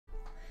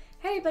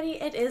Hi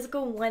everybody, it is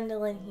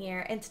Gwendolyn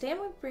here, and today I'm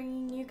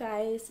bringing you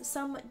guys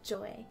some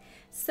joy.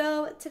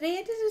 So today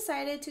I just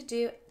decided to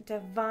do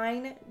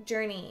Divine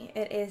Journey.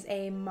 It is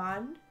a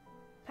mod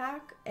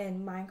pack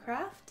in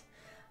Minecraft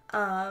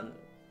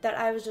that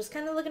I was just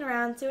kind of looking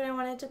around, see what I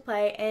wanted to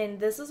play, and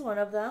this is one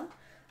of them.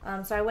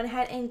 So I went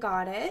ahead and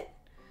got it.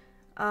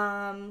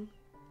 I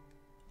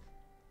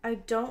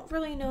don't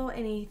really know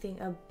anything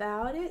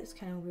about it. It's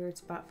kind of a weird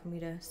spot for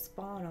me to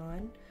spawn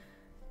on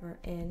or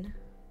in.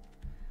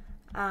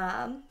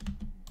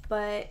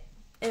 But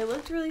it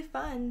looked really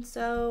fun,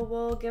 so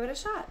we'll give it a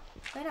shot.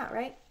 Why not,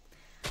 right?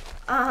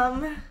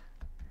 Let's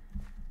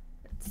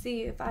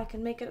see if I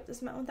can make it up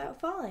this mountain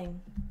without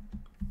falling.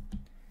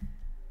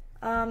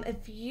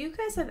 If you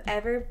guys have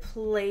ever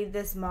played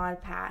this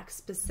mod pack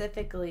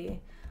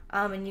specifically,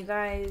 and you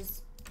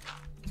guys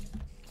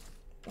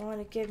want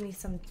to give me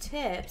some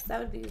tips,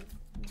 that would be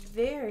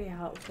very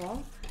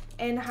helpful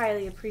and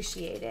highly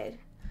appreciated.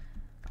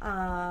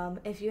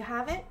 If you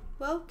haven't,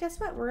 well, guess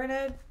what? We're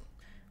gonna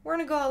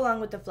go along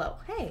with the flow.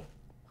 Hey,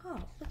 oh,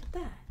 look at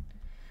that.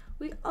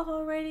 We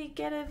already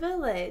get a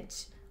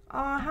village.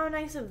 Oh, how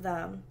nice of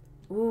them.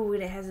 Ooh,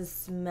 and it has a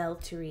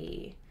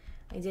smeltery.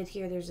 I did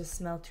hear there's a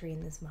smeltery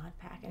in this mod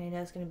pack, and I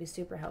know it's gonna be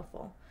super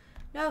helpful.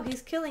 No,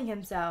 he's killing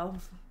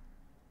himself.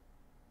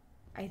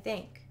 I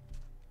think.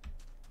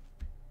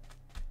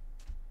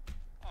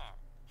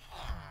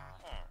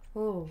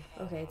 Ooh,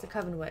 okay, it's a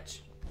coven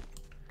witch.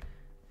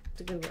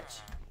 It's a good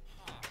witch.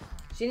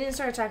 She didn't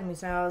start attacking me,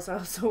 so that's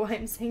also why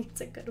I'm saying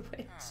it's a good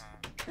witch.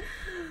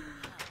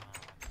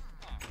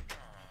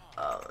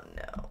 Oh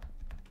no.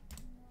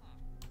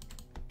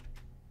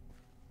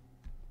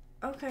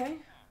 Okay.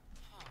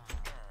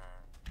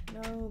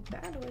 No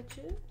bad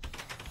witches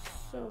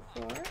so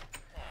far.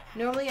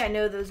 Normally I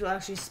know those will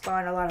actually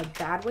spawn a lot of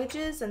bad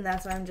witches, and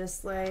that's why I'm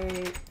just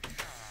like,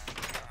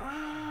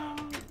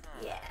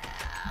 yeah.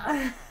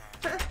 I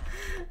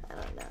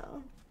don't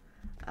know.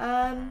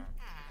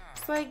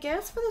 So I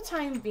guess for the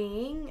time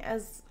being,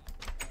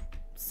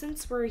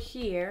 since we're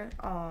here,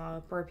 aw,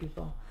 poor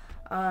people.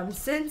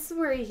 Since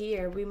we're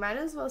here, we might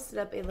as well set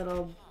up a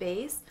little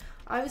base.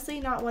 Obviously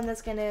not one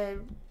that's gonna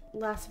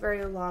last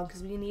very long,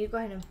 because we need to go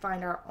ahead and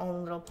find our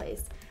own little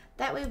place.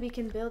 That way we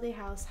can build a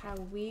house how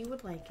we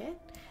would like it,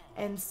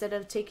 instead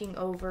of taking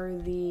over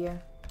the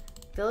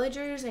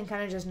villagers and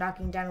kind of just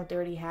knocking down what they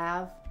already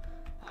have.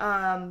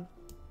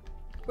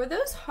 Were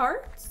those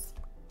hearts?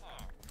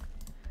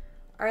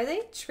 Are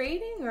they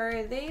trading, or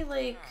are they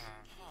like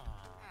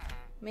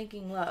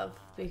making love?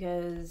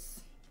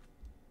 Because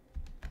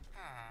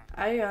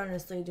I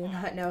honestly do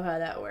not know how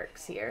that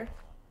works here.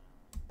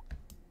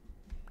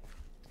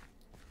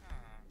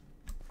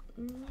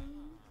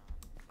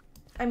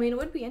 I mean, it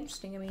would be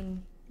interesting. I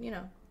mean, you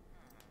know,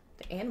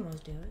 the animals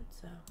do it,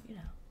 so, you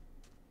know.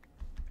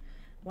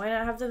 Why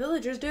not have the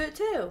villagers do it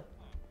too?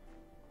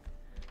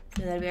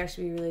 And that'd be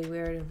actually really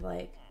weird if,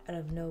 like, out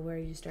of nowhere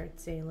you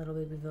start seeing little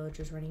baby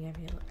villagers running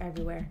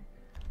everywhere.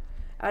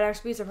 I'd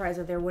actually be surprised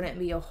if there wouldn't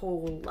be a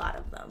whole lot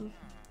of them.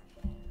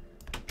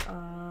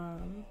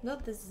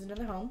 Nope, this is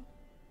another home.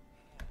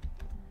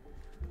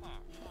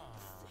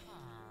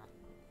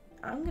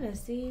 I'm gonna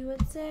see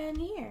what's in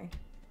here.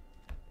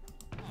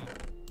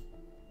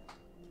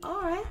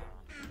 Alright.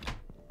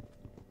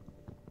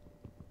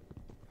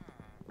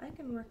 I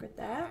can work with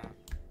that.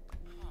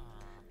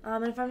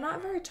 And if I'm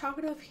not very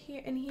talkative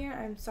in here,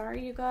 I'm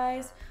sorry, you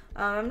guys.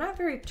 I'm not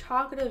very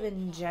talkative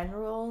in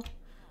general.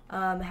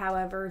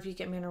 However, if you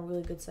get me on a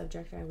really good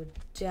subject, I would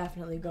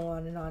definitely go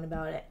on and on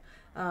about it.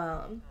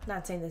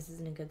 Not saying this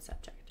isn't a good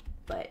subject,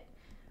 but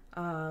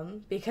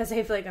because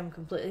I feel like I'm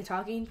completely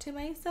talking to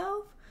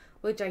myself,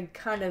 which I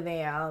kind of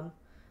am,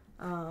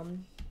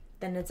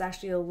 then it's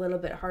actually a little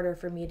bit harder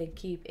for me to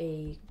keep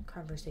a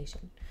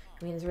conversation.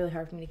 I mean, it's really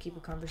hard for me to keep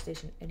a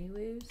conversation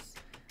anyways,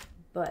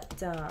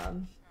 but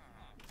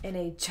in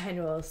a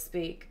general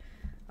speak,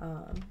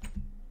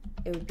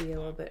 it would be a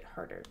little bit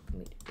harder for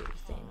me to do,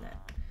 saying that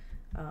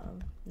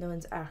no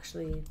one's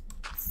actually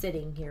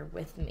sitting here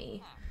with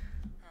me.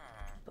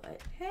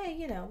 But hey,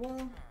 you know,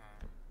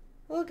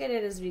 we'll get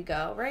it as we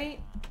go,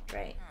 right?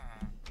 Right.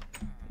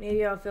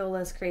 Maybe I'll feel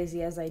less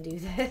crazy as I do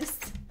this.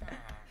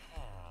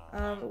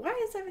 Why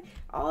is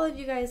all of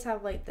you guys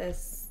have like the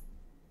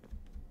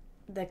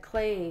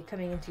clay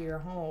coming into your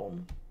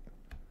home?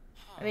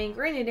 I mean,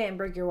 granted, it didn't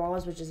break your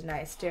walls, which is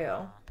nice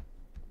too.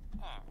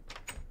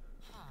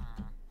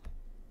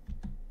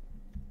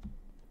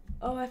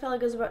 Oh, I felt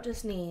like I was about to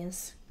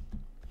sneeze.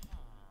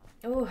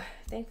 Oh,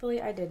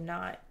 thankfully I did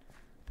not.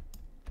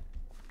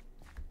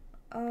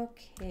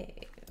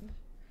 Okay.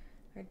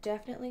 We're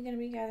definitely going to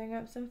be gathering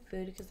up some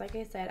food because, like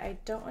I said, I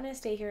don't want to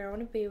stay here. I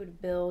want to be able to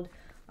build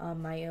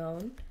my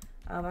own.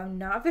 I'm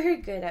not very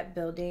good at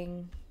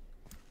building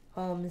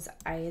homes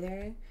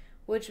either,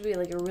 which would be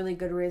like a really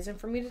good reason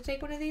for me to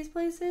take one of these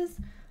places.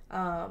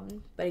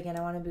 But again,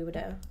 I want to be able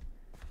to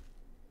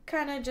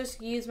kind of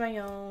just use my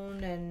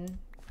own and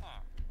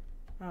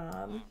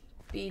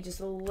be just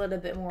a little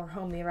bit more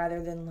homey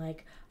rather than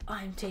like,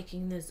 I'm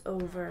taking this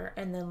over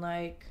and then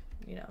like,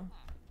 you know,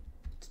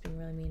 just being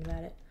really really mean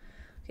about it.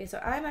 Okay, so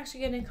I'm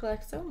actually going to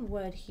collect some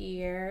wood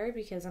here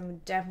because I'm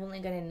definitely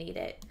going to need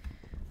it.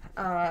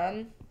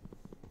 And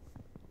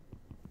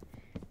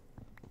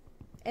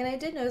I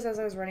did notice as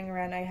I was running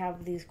around, I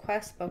have these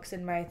quest books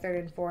in my 3rd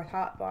and 4th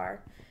hotbar.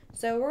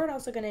 So we're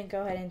also going to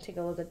go ahead and take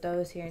a look at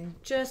those here in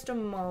just a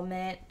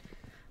moment.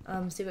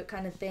 See what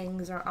kind of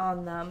things are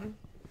on them.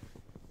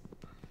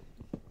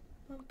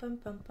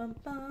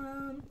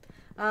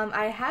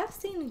 I have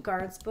seen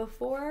guards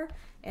before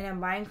in a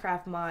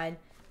Minecraft mod.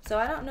 So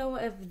I don't know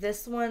if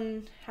this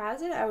one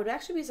has it. I would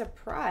actually be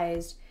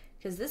surprised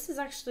because this is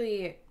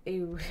actually a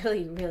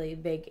really, really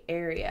big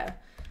area.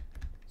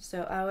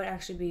 So I would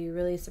actually be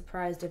really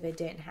surprised if it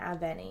didn't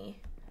have any.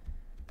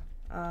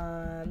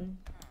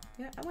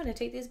 Yeah, I'm going to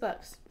take these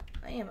books.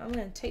 I'm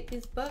going to take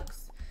these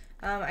books.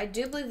 I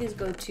do believe these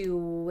go to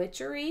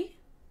Witchery.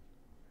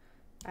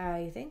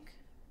 I think.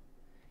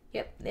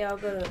 Yep, they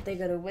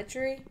go to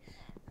Witchery.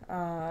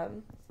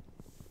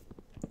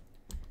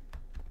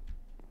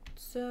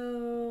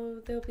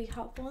 So they'll be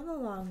helpful in the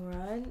long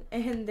run.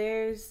 And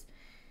there's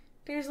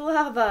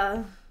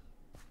lava.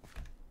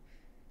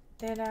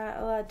 They're not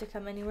allowed to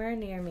come anywhere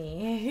near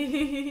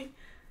me.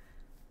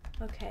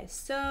 Okay,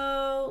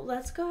 so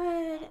let's go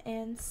ahead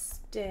and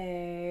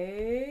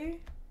stay.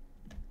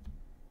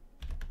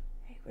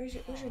 Hey, where's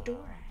your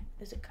door at?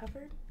 Is it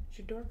covered? Is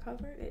your door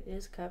covered? It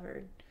is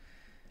covered.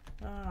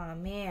 Oh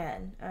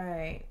man.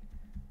 Alright.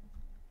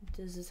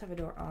 Does this have a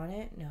door on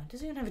it? No, it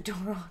doesn't even have a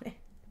door on it.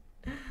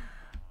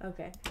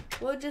 Okay.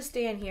 We'll just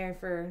stand here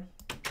for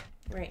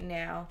right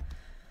now.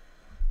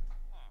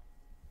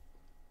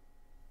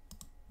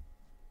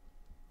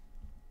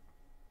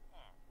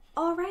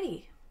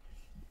 Alrighty.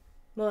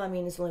 Well, I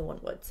mean, it's only one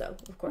wood, so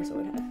of course it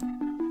would have.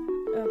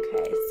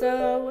 Okay,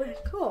 so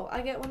cool.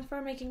 I get one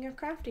for making a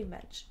crafting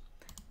bench.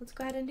 Let's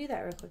go ahead and do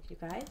that real quick, you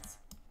guys.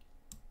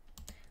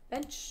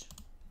 Bench.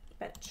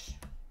 Bench.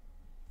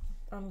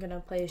 I'm going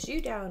to place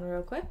you down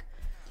real quick.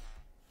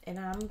 And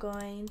I'm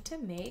going to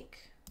make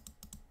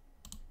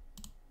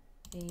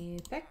a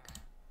pick.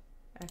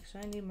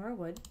 Actually, I need more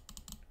wood.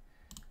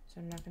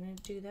 So I'm not going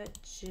to do that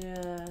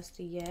just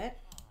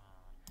yet.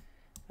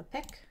 A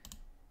pick.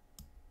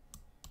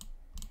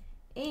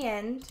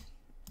 And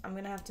I'm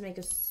going to have to make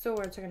a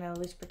sword so I can at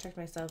least protect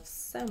myself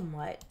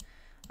somewhat.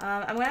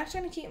 I'm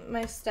actually going to keep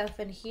my stuff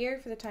in here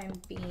for the time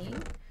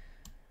being.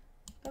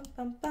 Bum,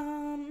 bum,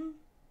 bum.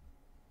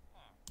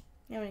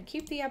 I'm going to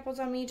keep the apples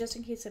on me just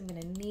in case I'm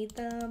going to need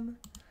them.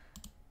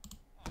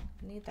 I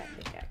need that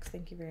pickaxe.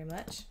 Thank you very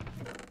much.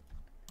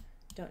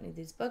 Don't need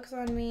these books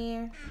on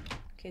me.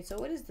 Okay, so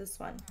what is this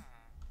one?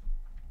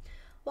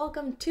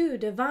 Welcome to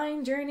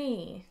Divine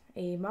Journey,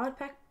 a mod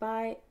pack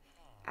by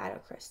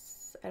Adacross.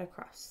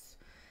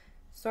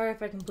 Sorry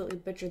if I completely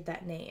butchered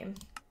that name.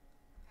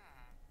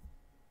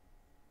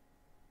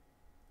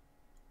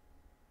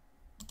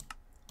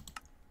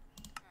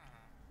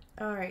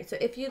 Alright, so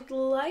if you'd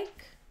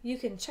like, you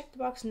can check the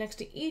box next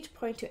to each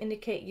point to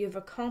indicate you've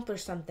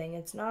accomplished something.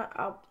 It's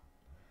not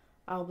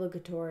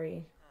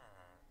obligatory.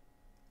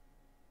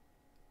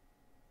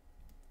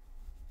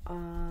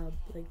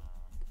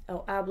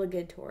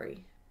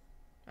 Obligatory.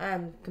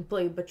 I'm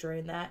completely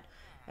butchering that.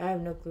 I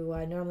have no clue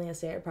why. Normally I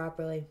say it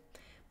properly.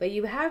 But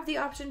you have the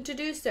option to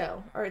do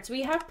so. Alright, so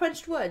we have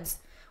punched wood.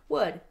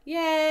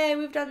 Yay,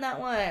 we've done that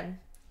one.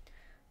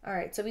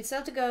 Alright, so we still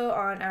have to go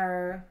on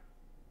our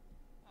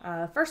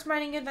first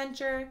mining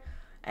adventure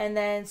and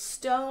then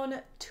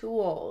stone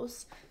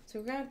tools.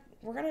 So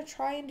we're gonna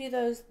try and do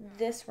those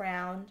this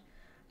round.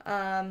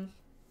 And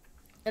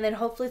then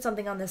hopefully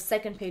something on the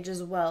second page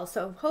as well.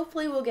 So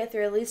hopefully we'll get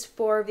through at least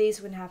 4 of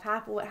these. We can have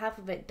half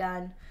of it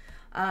done.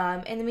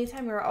 In the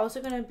meantime, we're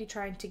also going to be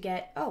trying to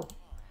get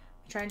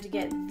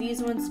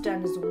these ones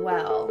done as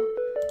well.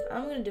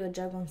 I'm going to do a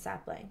jungle and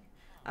sapling.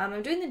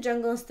 I'm doing the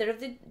jungle instead of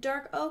the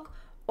dark oak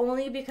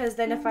only because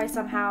then if I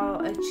somehow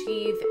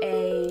achieve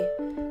a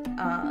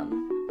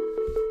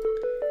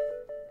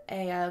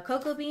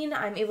cocoa bean,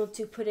 I'm able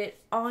to put it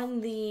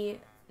on the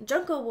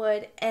jungle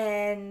wood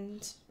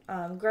and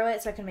grow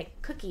it so I can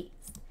make cookies.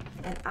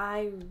 And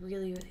I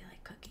really, really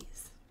like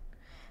cookies.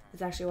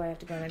 That's actually why I have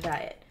to go on a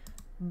diet.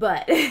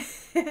 But,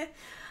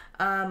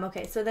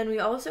 okay, so then we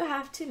also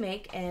have to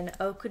make an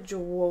oak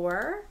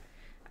drawer.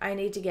 I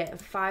need to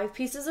get 5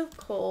 pieces of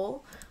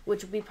coal,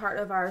 which will be part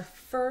of our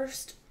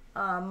first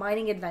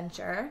mining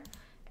adventure.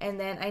 And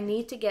then I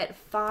need to get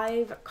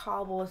 5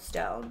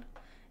 cobblestone.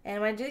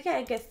 And when I do that,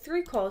 I get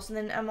 3 coals, and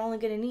then I'm only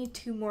going to need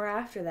 2 more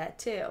after that,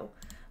 too.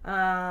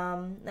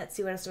 Let's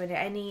see what else do I need.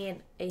 I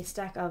need a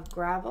stack of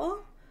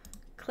gravel,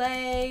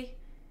 clay,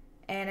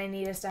 and I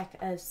need a stack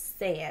of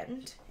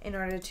sand in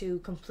order to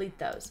complete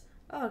those.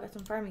 Oh, I got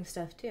some farming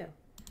stuff too.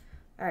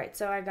 Alright,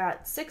 so I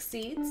got 6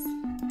 seeds.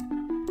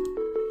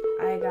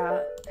 I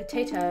got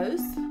potatoes.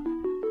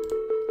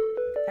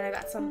 And I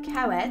got some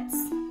carrots.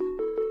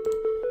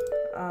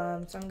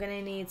 So I'm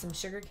gonna need some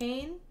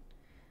sugarcane.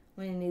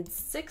 I'm gonna need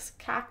 6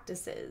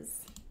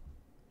 cactuses.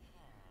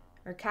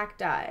 Or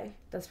cacti.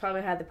 That's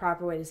probably how the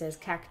proper way to say it is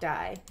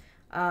cacti.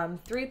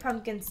 3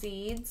 pumpkin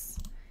seeds.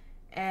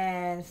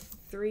 and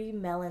 3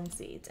 melon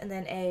seeds. And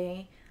then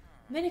a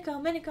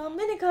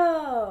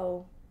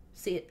Minico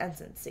seed,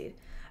 incense seed.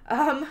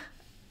 I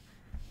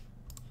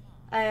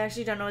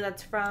actually don't know what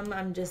that's from.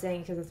 I'm just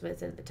saying because that's what it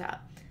said at the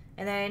top.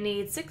 And then I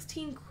need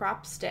 16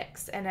 crop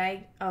sticks. And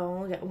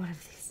I'll get one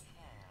of these.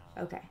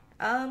 Okay.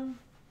 I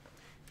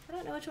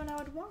don't know which one I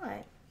would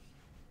want.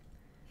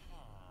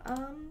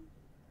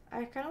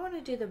 I kind of want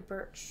to do the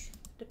birch,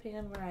 depending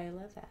on where I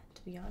live at,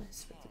 to be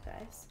honest with you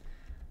guys.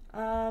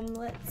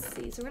 Let's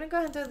see. So we're going to go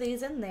ahead and throw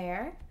these in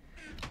there.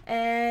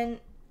 And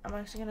I'm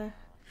actually going to...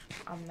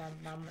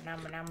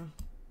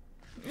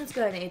 Let's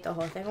go ahead and eat the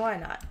whole thing. Why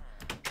not?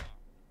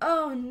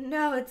 Oh,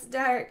 no, it's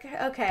dark.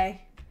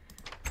 Okay.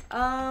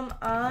 I'm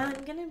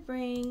going to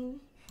bring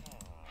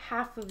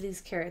half of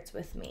these carrots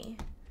with me.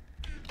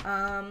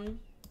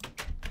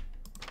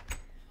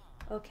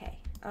 Okay.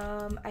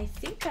 I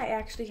think I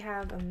actually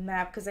have a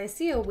map because I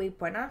see a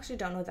waypoint. I actually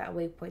don't know what that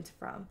waypoint's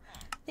from.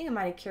 I think it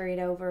might have carried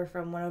over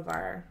from one of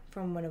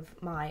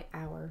my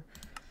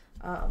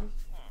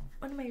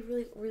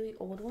really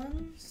old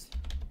ones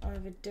out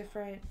of a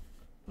different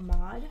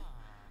mod.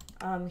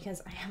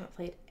 Because I haven't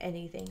played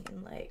anything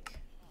in like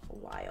a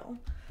while.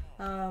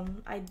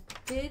 I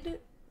did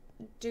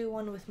do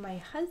one with my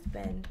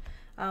husband.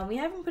 We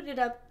haven't put it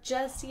up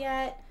just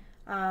yet.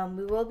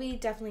 We will be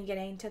definitely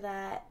getting to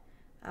that.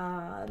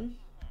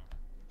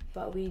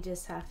 But we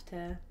just have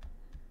to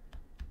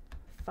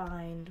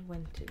find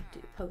when to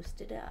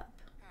post it up.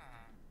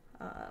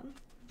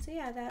 So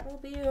yeah, that will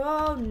be...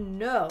 Oh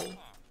no!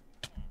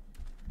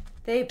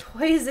 They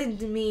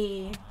poisoned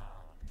me!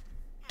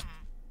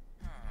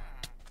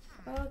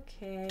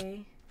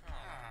 Okay.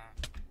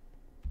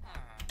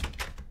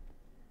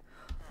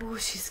 Oh,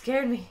 she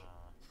scared me.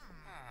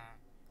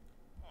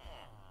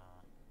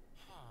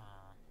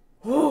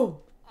 Oh!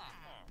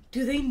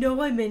 Do they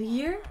know I'm in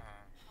here?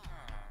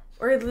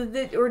 Or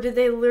did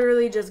they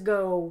literally just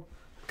go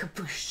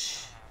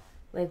kapoosh?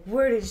 Like,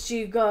 where did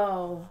she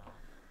go?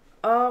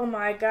 Oh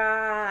my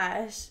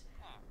gosh.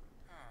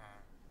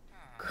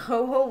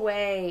 Go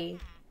away.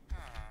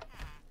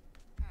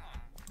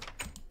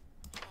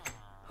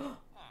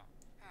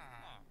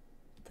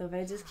 So if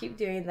I just keep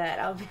doing that,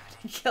 I'll be able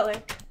to kill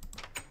her.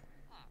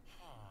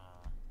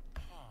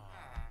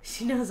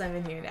 She knows I'm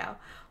in here now.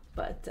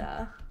 But,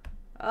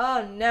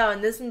 oh no,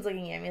 and this one's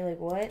looking at me like,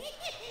 what?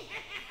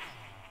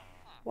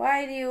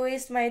 Why do you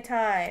waste my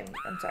time?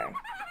 I'm sorry.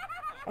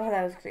 Oh,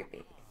 that was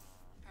creepy.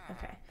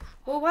 Okay.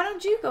 Well, why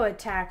don't you go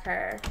attack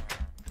her?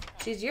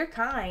 She's your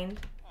kind.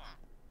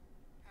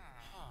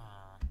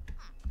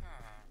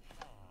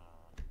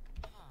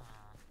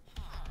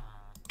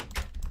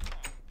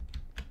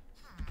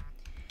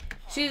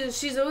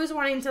 She's always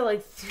wanting to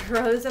like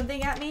throw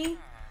something at me,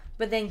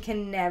 but then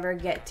can never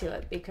get to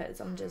it because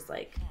I'm just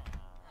like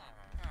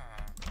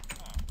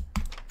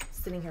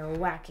sitting here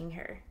whacking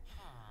her.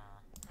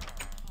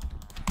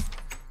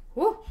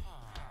 Woo!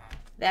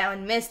 That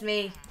one missed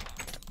me.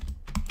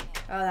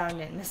 Oh, that one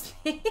didn't miss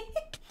me.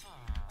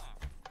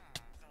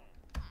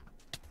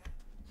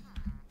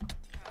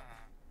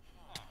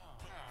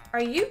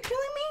 Are you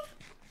killing me?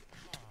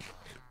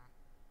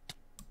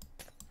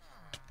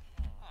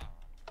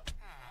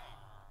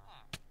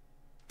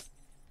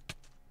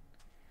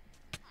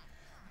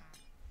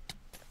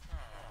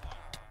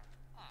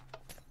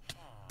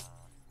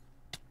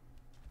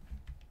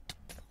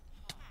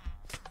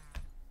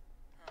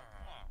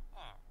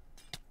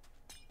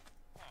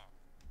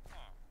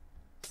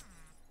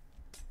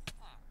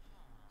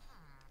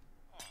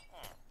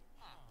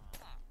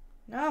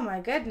 Oh my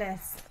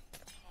goodness.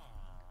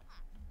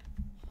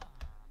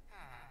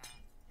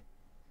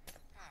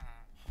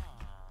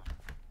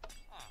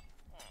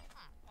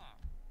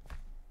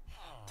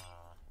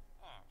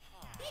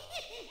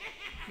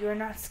 You're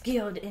not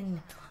skilled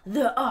in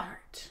the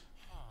art.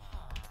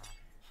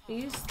 Are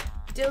you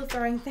still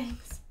throwing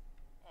things?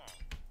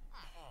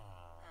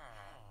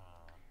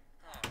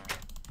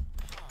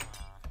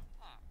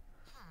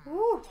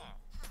 Woo.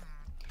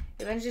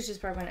 Eventually she's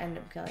probably gonna end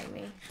up killing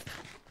me.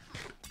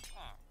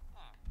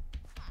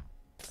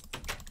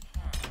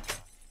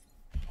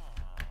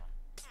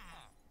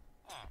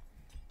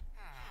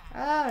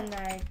 Oh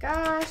my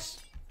gosh.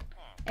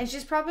 And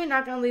she's probably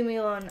not going to leave me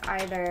alone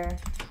either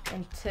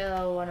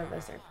until one of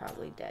us are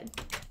probably dead.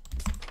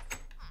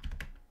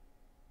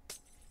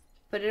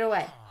 Put it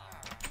away.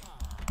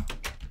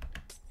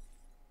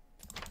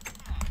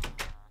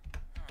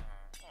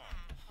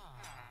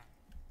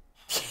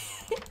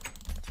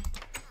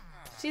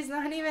 She's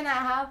not even at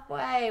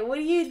halfway. What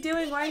are you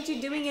doing? Why aren't you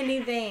doing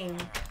anything?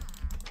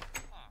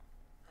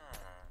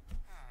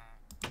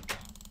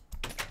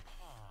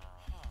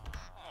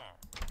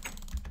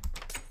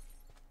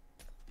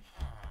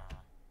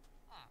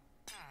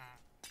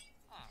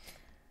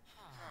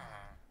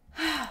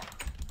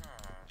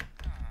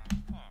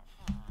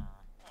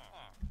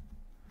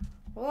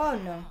 Oh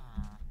no.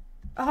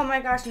 Oh my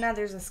gosh, now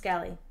there's a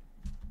skelly.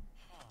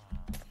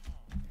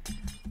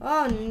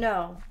 Oh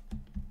no.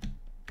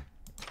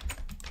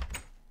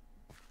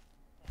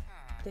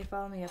 They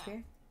follow me up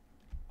here?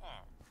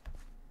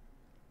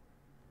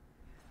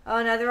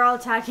 Oh, now they're all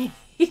attacking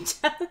each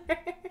other.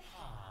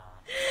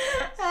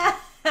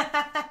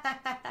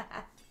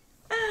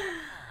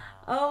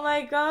 Oh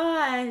my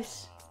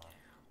gosh.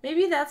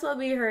 Maybe that's what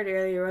we heard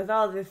earlier with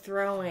all the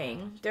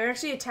throwing. They're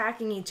actually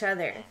attacking each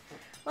other.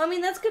 Well, I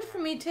mean, that's good for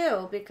me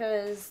too,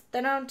 because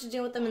then I don't have to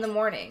deal with them in the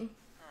morning.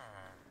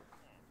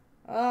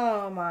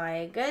 Oh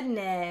my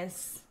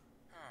goodness.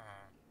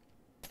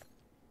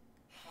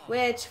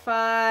 Witch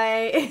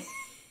fight.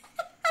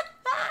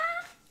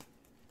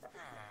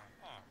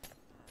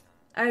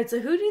 Alright, so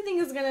who do you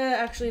think is going to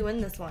actually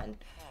win this one?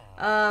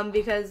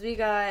 Because we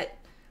got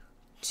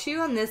 2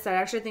 on this side.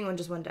 Actually, I think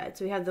just one died.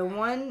 So we have the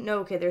 1. No,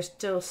 okay, there's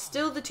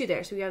still the 2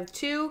 there. So we have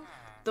 2,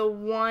 the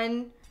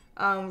 1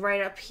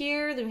 right up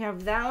here. Then we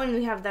have that one. And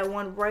we have that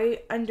one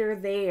right under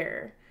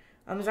there.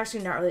 It's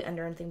actually not really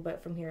under anything,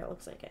 but from here it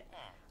looks like it.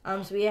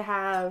 So we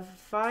have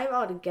 5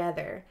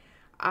 altogether.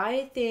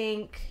 I'm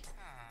thinking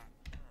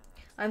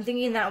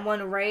that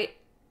one right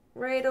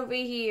over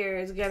here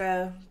is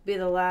gonna be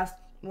the last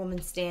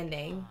woman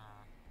standing.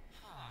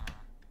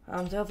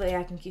 So hopefully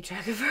I can keep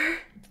track of her.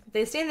 If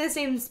they stay in the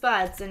same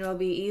spots, then it'll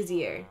be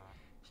easier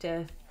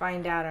to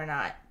find out or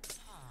not.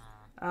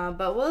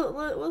 But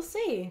we'll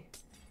see.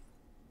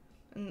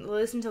 And at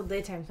least until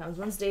daytime comes.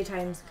 Once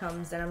daytime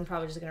comes, then I'm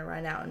probably just gonna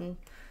run out, and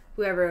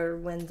whoever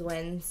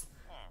wins.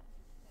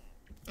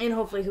 And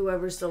hopefully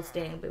whoever's still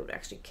standing will be able to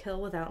actually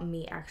kill without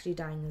me actually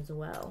dying as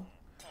well.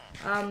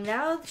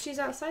 Now she's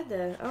outside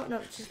the... Oh,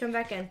 no, she's come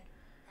back in.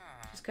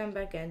 She's come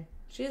back in.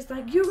 She's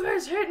like, you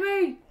guys hit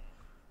me!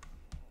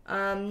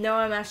 No,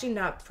 I'm actually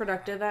not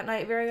productive at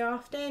night very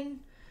often.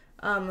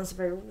 Unless if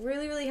I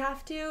really, really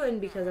have to. And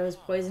because I was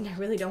poisoned, I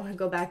really don't want to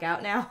go back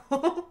out now.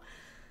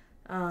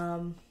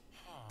 And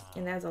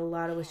that's a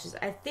lot of wishes.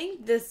 I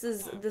think this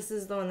is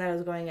the one that I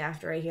was going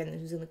after right here, and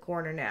who's in the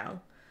corner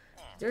now.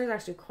 There's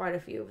actually quite a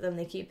few of them.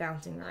 They keep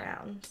bouncing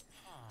around.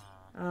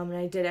 And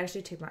I did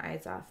actually take my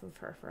eyes off of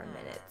her for a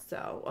minute.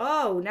 So,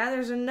 oh, now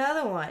there's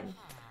another one.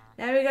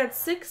 Now we got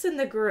 6 in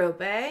the group,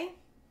 eh?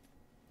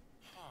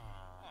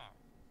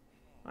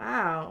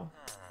 Wow.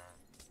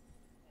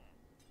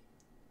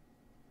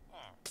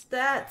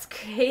 That's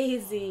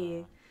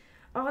crazy.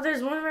 Oh,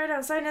 there's one right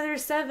outside. Now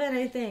there's 7,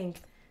 I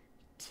think.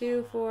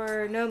 2,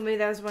 4. No, maybe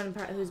that was one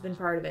who's been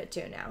part of it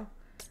too now.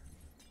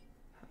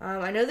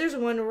 I know there's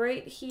one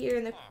right here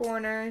in the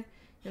corner,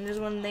 and there's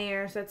one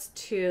there, so that's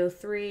 2,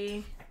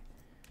 3.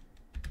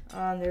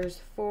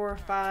 There's 4,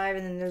 5,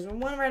 and then there's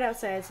one right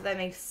outside, so that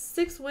makes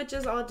 6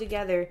 witches all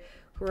together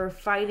who are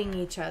fighting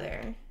each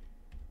other.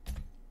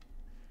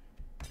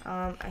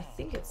 I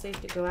think it's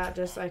safe to go out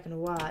just so I can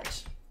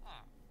watch.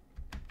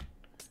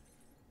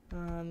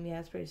 Yeah,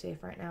 it's pretty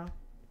safe right now.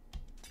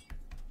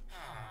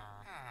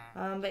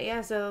 But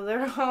yeah, so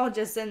they're all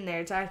just in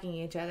there attacking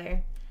each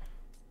other.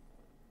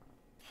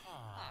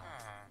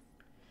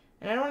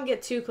 And I don't want to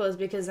get too close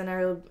because then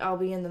I'll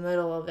be in the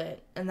middle of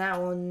it. And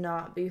that will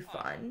not be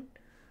fun.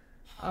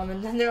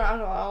 And then they're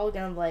all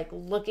kind of like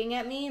looking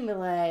at me and be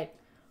like,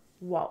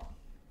 whoa,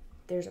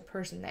 there's a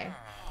person there.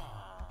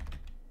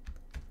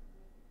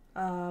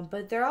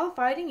 But they're all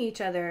fighting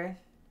each other.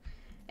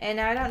 And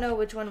I don't know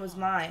which one was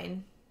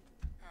mine.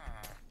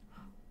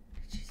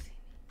 Did she see me?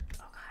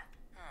 Oh, God.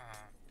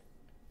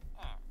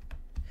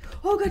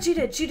 Oh, God, she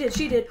did. She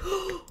did.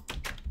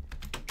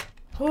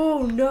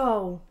 Oh,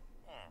 no.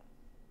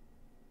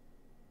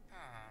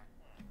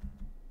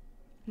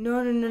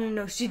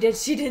 No. She did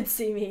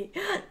see me.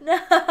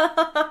 No.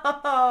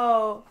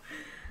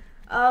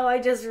 Oh, I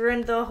just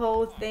ruined the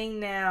whole thing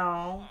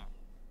now.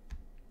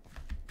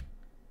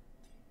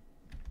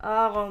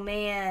 Oh,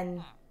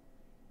 man.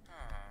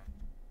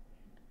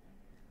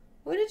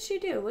 What did she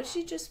do? What did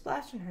she just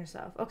splash on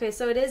herself? Okay,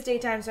 so it is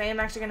daytime, so I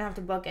am actually going to have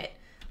to book it.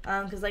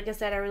 Because like I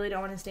said, I really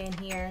don't want to stay in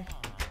here.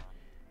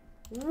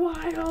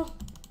 Wild.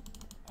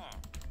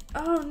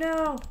 Oh,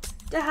 no.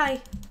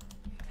 Die.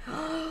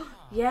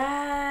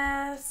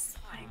 Yes.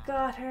 I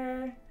got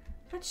her. I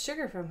got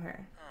sugar from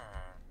her.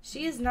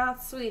 She is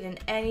not sweet in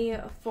any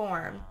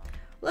form.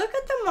 Look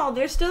at them all.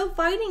 They're still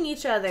fighting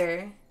each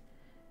other.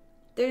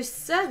 There's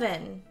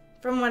 7,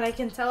 from what I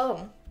can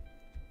tell.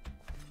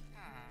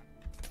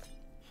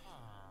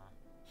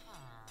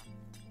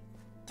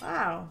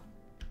 Wow.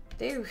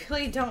 They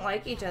really don't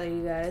like each other,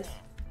 you guys.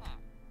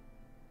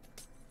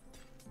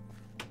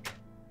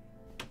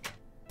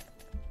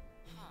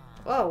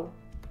 Whoa.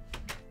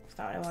 That's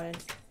not what I wanted.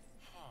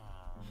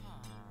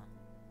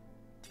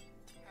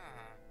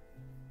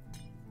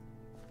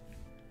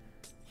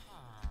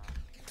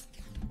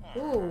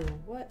 Ooh,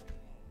 what?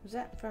 Was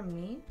that from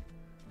me?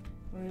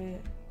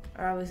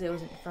 Or obviously it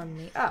wasn't from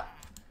me. Oh.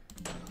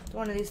 It's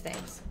one of these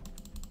things.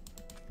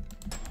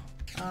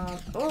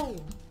 Oh.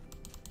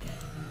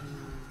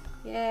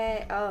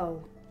 Yay.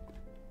 Oh.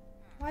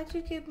 Why'd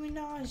you give me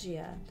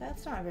nausea?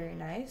 That's not very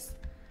nice.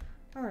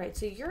 Alright,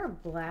 so you're a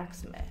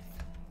blacksmith.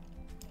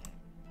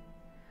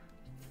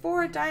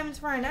 4 diamonds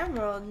for an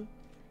emerald?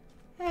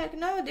 Heck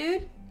no,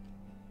 dude.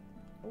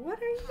 What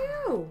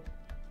are you?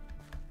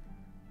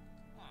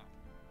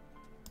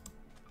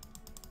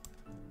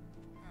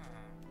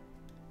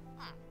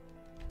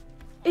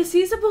 Is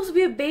he supposed to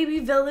be a baby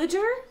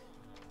villager?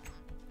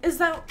 Is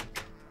that...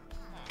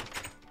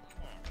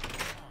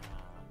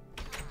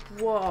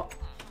 Whoa.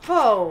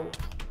 Oh.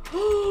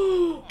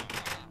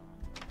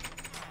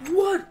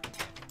 What?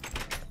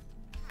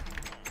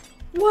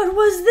 What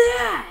was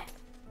that?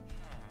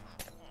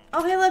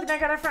 Oh, hey, look, I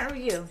got a front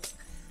review.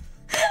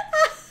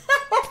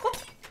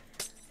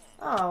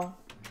 Oh.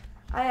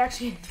 I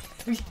actually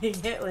getting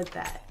hit with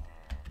that.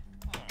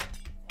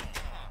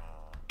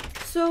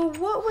 So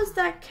what was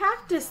that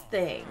cactus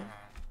thing?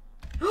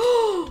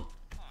 Oh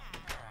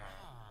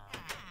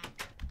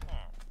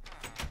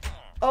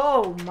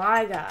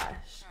my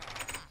gosh.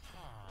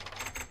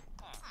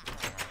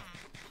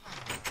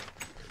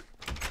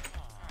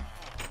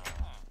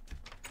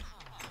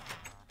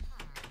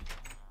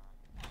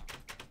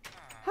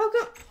 How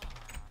come?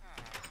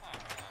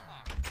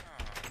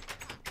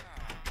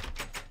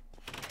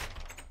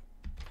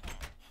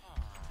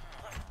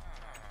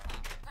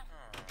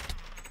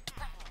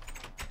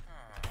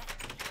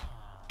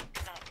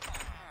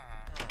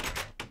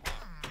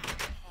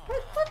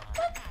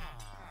 What?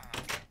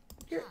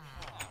 You're...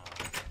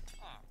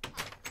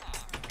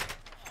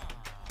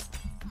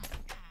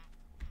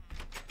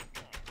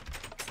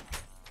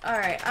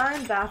 Alright,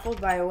 I'm baffled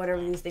by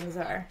whatever these things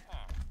are.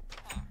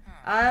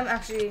 I'm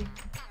actually...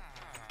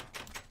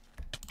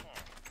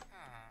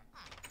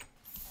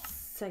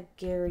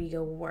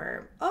 Sagario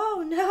worm.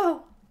 Oh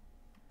no!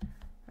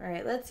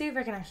 Alright, let's see if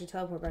I can actually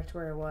teleport back to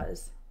where I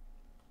was.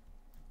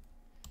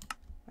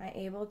 Am I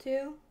able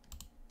to?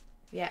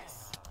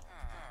 Yes.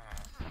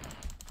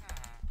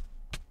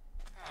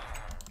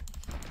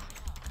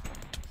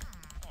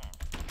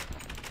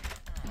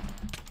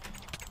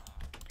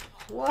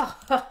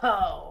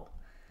 Whoa!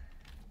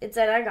 It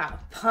said I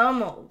got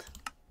pummeled.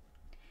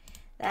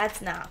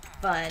 That's not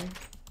fun.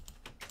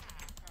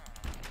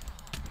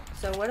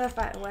 So what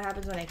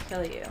happens when I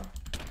kill you?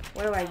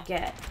 What do I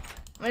get?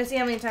 I'm gonna see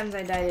how many times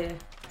I died.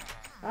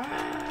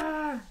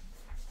 Ah!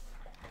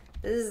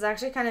 This is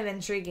actually kind of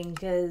intriguing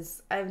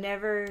because I've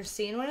never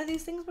seen one of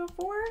these things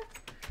before.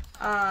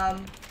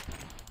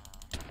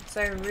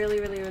 So I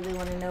really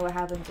want to know what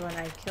happens when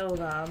I kill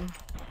them.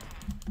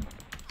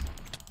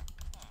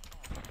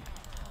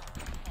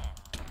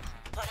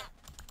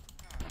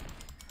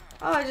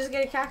 Oh, I just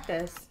get a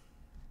cactus.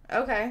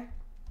 Okay.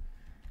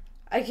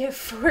 I get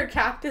 4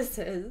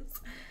 cactuses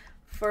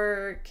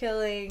for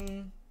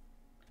killing...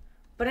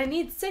 But I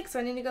need 6,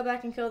 so I need to go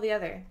back and kill the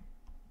other.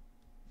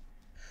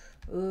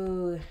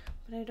 Ooh.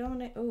 But I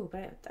don't... Ooh,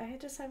 but I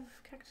just have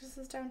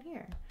cactuses down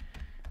here.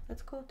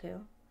 That's cool,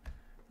 too.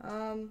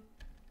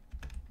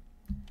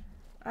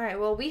 Alright,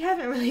 well, we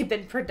haven't really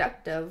been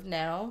productive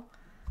now.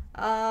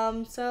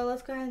 So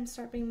let's go ahead and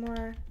start being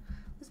more...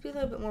 Let's be a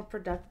little bit more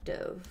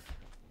productive.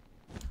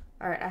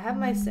 Alright, I have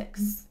my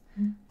 6.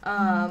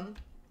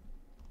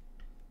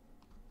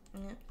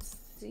 Let's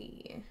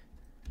see.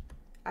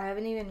 I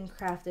haven't even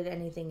crafted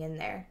anything in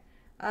there.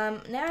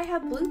 Now I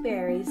have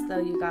blueberries, though,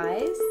 you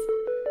guys.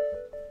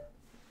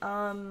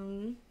 I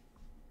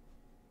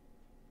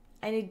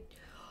need...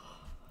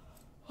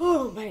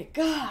 Oh my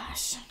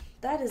gosh.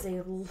 That is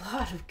a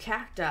lot of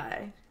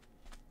cacti.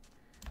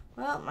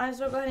 Well, might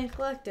as well go ahead and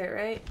collect it,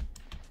 right?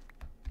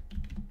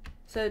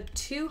 So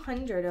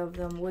 200 of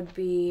them would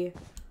be...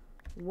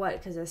 What?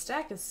 Because a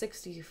stack is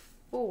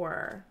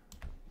 64.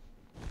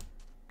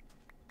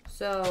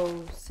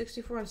 So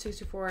 64 and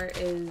 64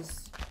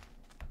 is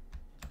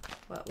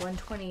what?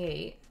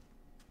 128.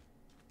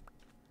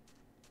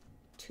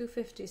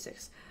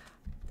 256.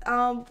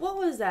 What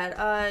was that?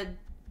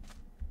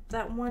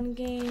 That one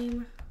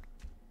game.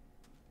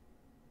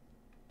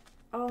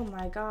 Oh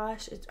my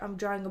gosh, I'm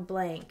drawing a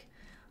blank.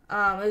 It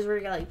was where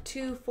you got like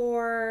 2,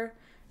 4,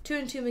 2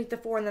 and 2 make the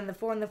 4, and then the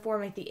 4 and the 4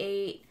 make the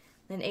 8.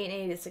 Then 8 and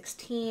 8 is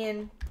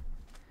 16.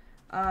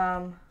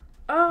 Oh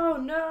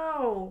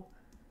no.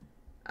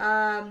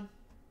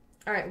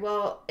 Alright,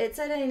 well, it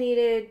said I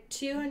needed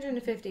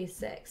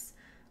 256.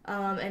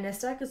 And a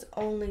stack is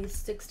only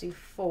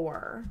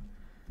 64.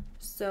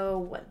 So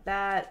what,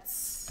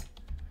 that's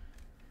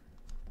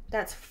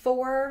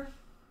 4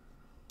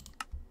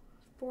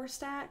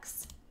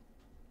 stacks?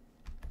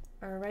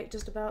 Or right,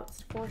 just about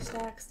 4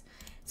 stacks.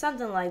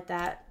 Something like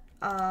that.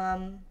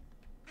 Wow.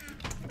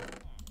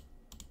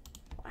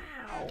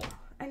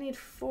 I need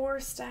 4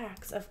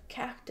 stacks of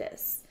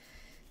cacti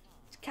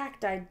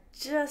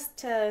just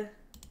to...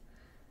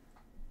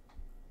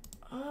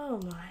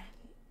 Oh my.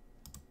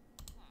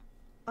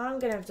 I'm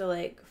gonna have to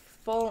like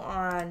full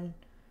on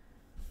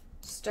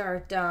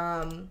start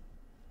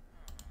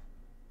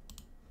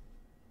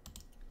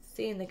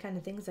seeing the kind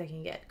of things I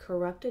can get.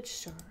 Corrupted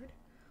shard.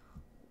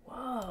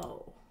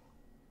 Whoa.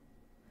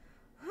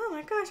 Oh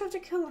my gosh, I have to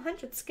kill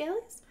 100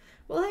 skellies?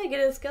 Well, I get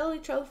a skelly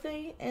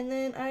trophy and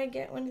then I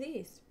get one of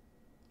these.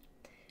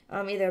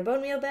 Either a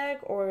bone meal bag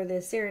or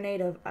the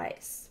Serenade of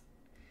Ice.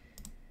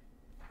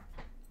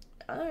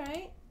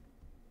 Alright.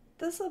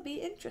 This will be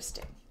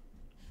interesting.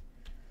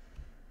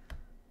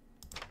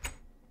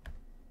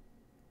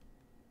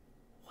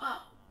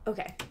 Wow.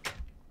 Okay.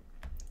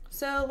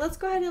 So let's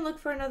go ahead and look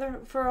for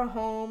a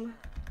home.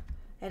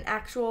 an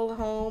actual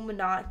home,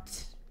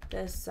 not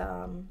this,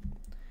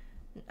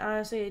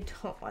 honestly, I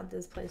don't want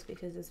this place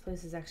because this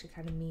place is actually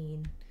kind of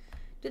mean.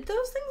 Did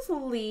those things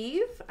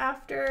leave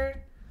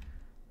after?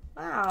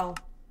 Wow.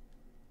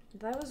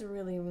 That was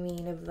really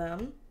mean of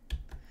them.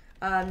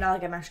 Not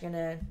like I'm actually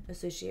going to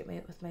associate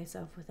with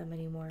myself with them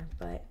anymore,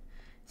 but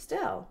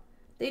still.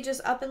 They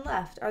just up and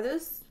left. Are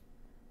those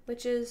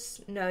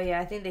witches? No, yeah,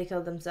 I think they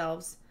killed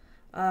themselves.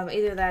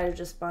 Either that or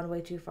just spawned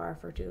way too far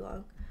for too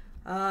long.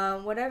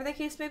 Whatever the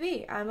case may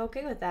be, I'm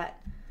okay with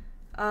that.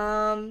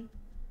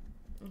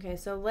 Okay,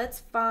 so let's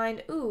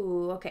find,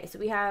 ooh, okay, so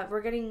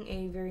we're getting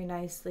a very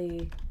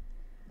nicely,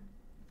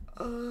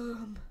 a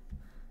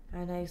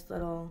nice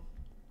little,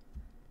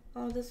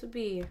 oh, this would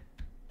be,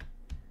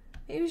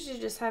 maybe we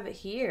should just have it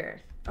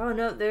here. Oh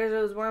no, there's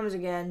those worms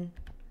again.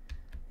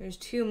 There's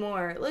 2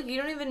 more. Look,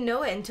 you don't even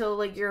know it until,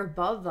 like, you're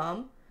above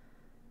them.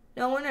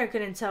 No wonder I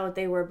couldn't tell what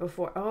they were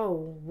before.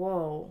 Oh,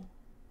 whoa.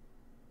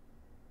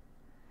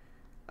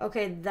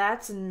 Okay,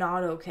 that's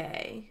not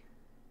okay.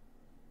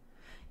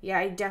 Yeah,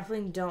 I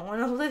definitely don't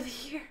want to live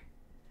here.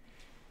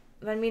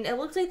 I mean, it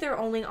looks like they're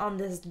only on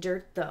this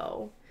dirt,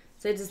 though.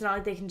 So it's not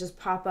like they can just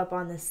pop up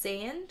on the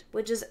sand,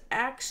 which is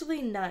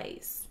actually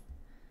nice.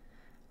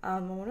 I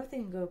wonder if they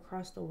can go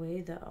across the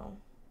way, though.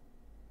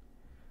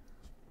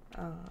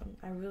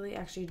 I really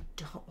actually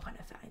don't want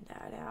to find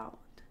that out.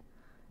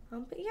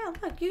 But yeah,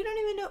 look, you don't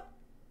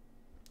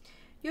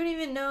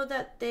even know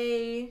that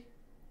they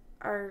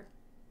are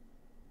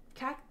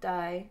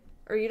cacti,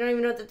 or you don't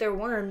even know that they're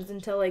worms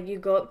until, like, you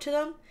go up to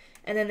them,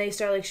 and then they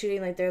start, like,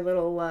 shooting, like, their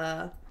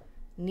little,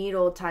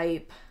 needle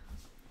type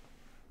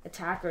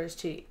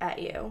attackers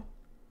at you.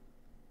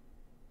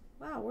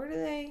 Wow, where do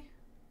they?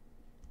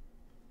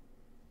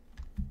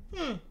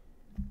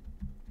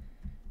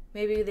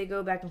 Maybe they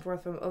go back and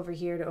forth from over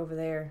here to over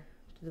there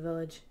to the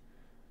village.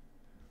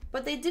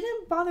 But they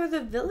didn't bother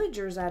the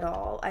villagers at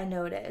all, I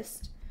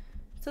noticed.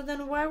 So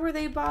then why were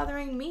they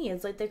bothering me?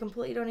 It's like they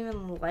completely don't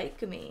even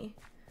like me.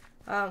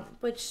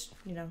 Which,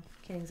 you know,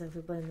 can't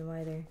exactly blame them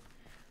either.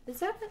 Is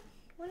that,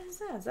 what is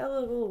that? Is that a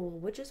little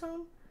witch's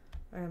home?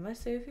 Or am I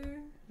safe here?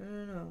 I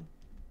don't know.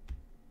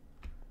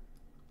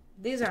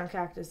 These aren't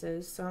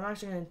cactuses, so I'm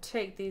actually going to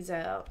take these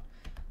out.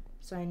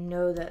 So I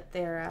know that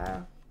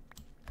they're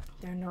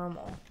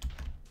normal.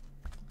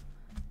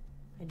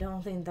 I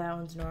don't think that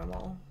one's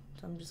normal.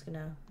 So I'm just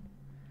gonna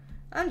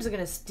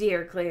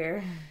steer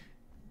clear.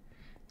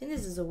 I think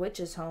this is a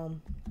witch's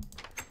home.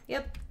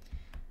 Yep.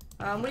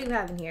 What do you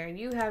have in here?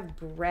 You have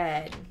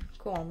bread.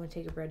 Cool, I'm gonna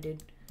take your bread,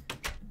 dude.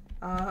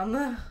 Oh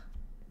no,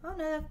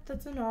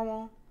 that's a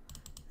normal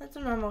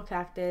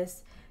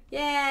cactus.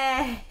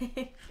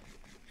 Yay!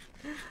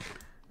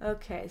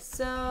 Okay,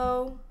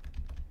 so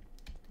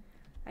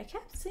I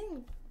kept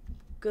seeing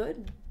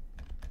good.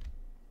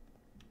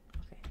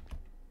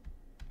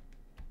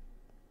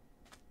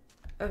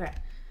 Okay.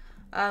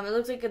 It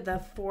looks like the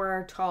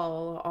 4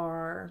 tall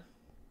are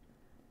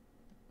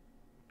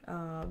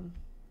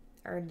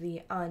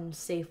the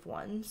unsafe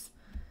ones.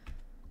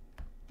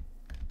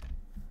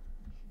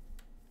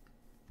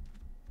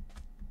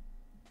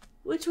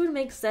 Which would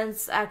make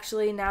sense,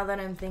 actually, now that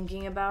I'm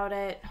thinking about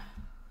it,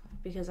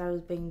 because I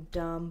was being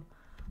dumb.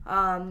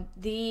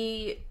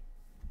 The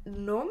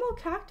normal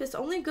cactus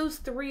only goes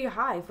 3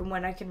 high from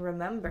what I can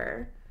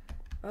remember.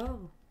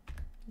 Oh.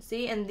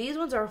 See, and these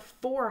ones are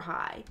 4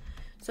 high.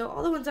 So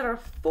all the ones that are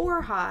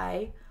 4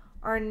 high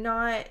are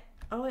not,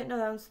 oh wait, no,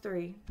 that one's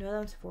 3. No, that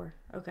one's 4.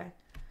 Okay.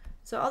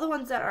 So all the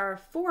ones that are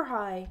 4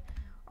 high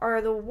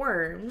are the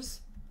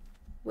worms,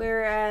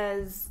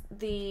 whereas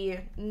the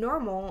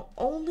normal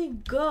only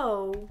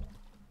go,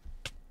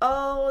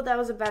 oh, that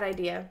was a bad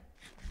idea.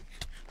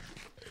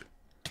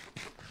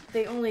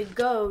 They only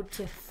go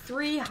to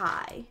 3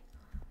 high.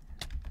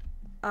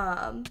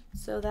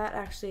 So that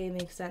actually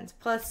makes sense.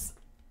 Plus,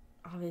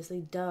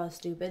 obviously, duh,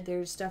 stupid,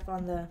 there's stuff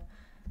on the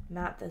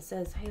map that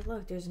says, hey,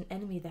 look, there's an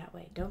enemy that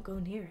way. Don't go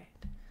near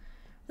it.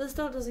 This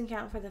still doesn't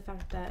count for the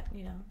fact that,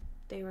 you know,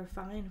 they were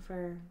fine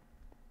for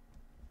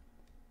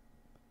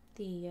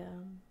the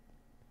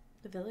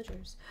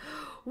villagers.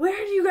 Where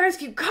do you guys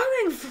keep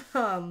coming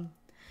from?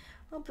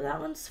 Oh, but that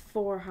one's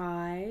 4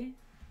 high.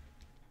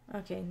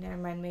 Okay, never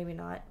mind. Maybe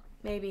not.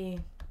 Maybe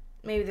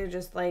they're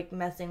just, like,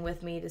 messing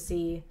with me to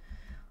see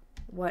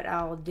what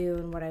I'll do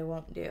and what I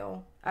won't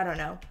do. I don't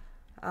know.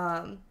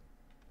 And,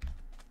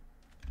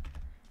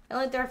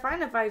 like, they're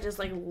fine if I just,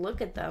 like,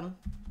 look at them.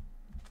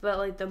 But,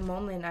 like, the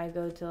moment I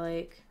go to,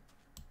 like,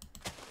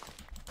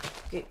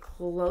 get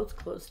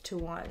close to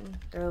one,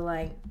 they're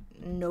like,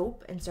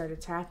 nope, and start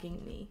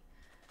attacking me.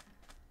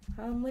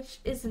 Which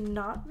is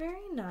not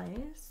very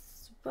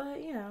nice,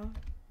 but, you know,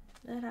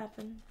 that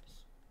happens.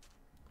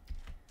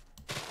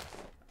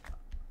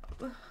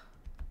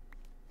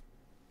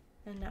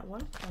 And at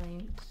one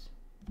point,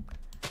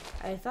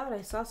 I thought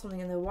I saw something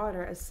in the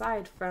water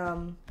aside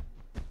from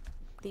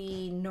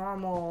the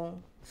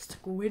normal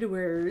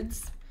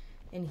Squidwards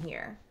in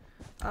here.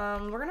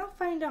 We're gonna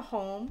find a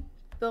home,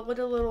 build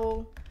a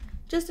little,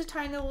 just a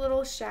tiny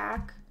little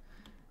shack.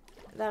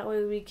 That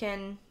way we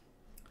can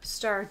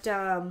start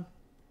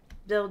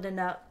building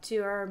up to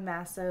our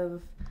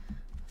massive,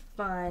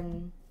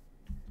 fun...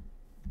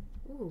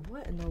 Ooh,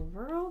 what in the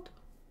world?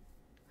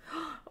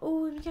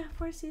 Oh, we got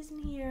horses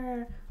in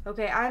here.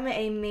 Okay, I'm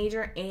a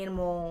major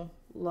animal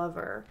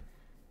lover.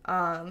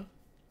 At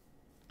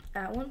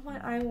one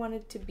point, I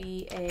wanted to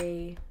be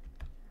a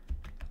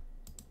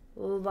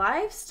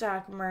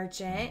livestock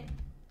merchant.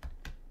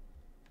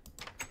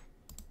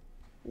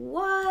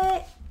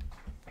 What?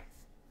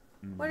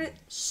 What are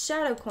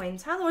shadow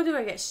coins? How in the world do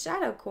I get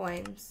shadow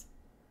coins?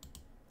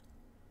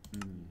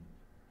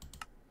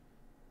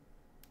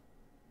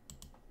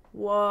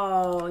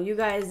 Whoa, you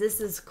guys,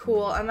 this is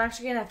cool. I'm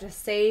actually gonna have to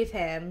save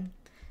him.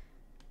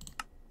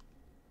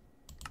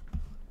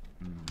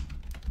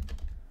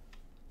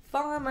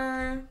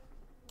 Farmer.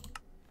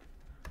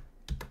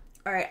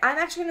 Alright, I'm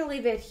actually gonna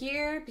leave it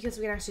here because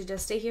we can actually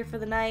just stay here for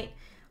the night.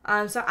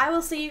 So I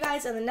will see you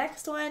guys in the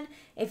next one.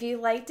 If you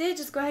liked it,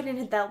 just go ahead and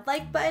hit that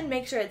like button.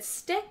 Make sure it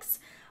sticks.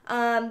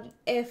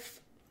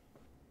 If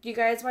you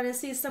guys want to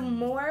see some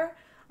more,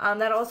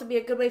 that'll also be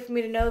a good way for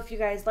me to know if you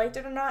guys liked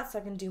it or not, so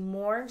I can do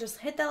more. Just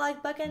hit that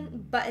like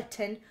button.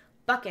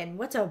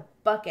 What's a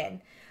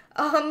button?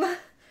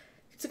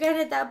 So go ahead and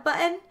hit that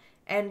button,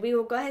 and we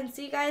will go ahead and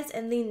see you guys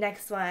in the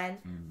next one.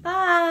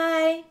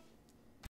 Bye!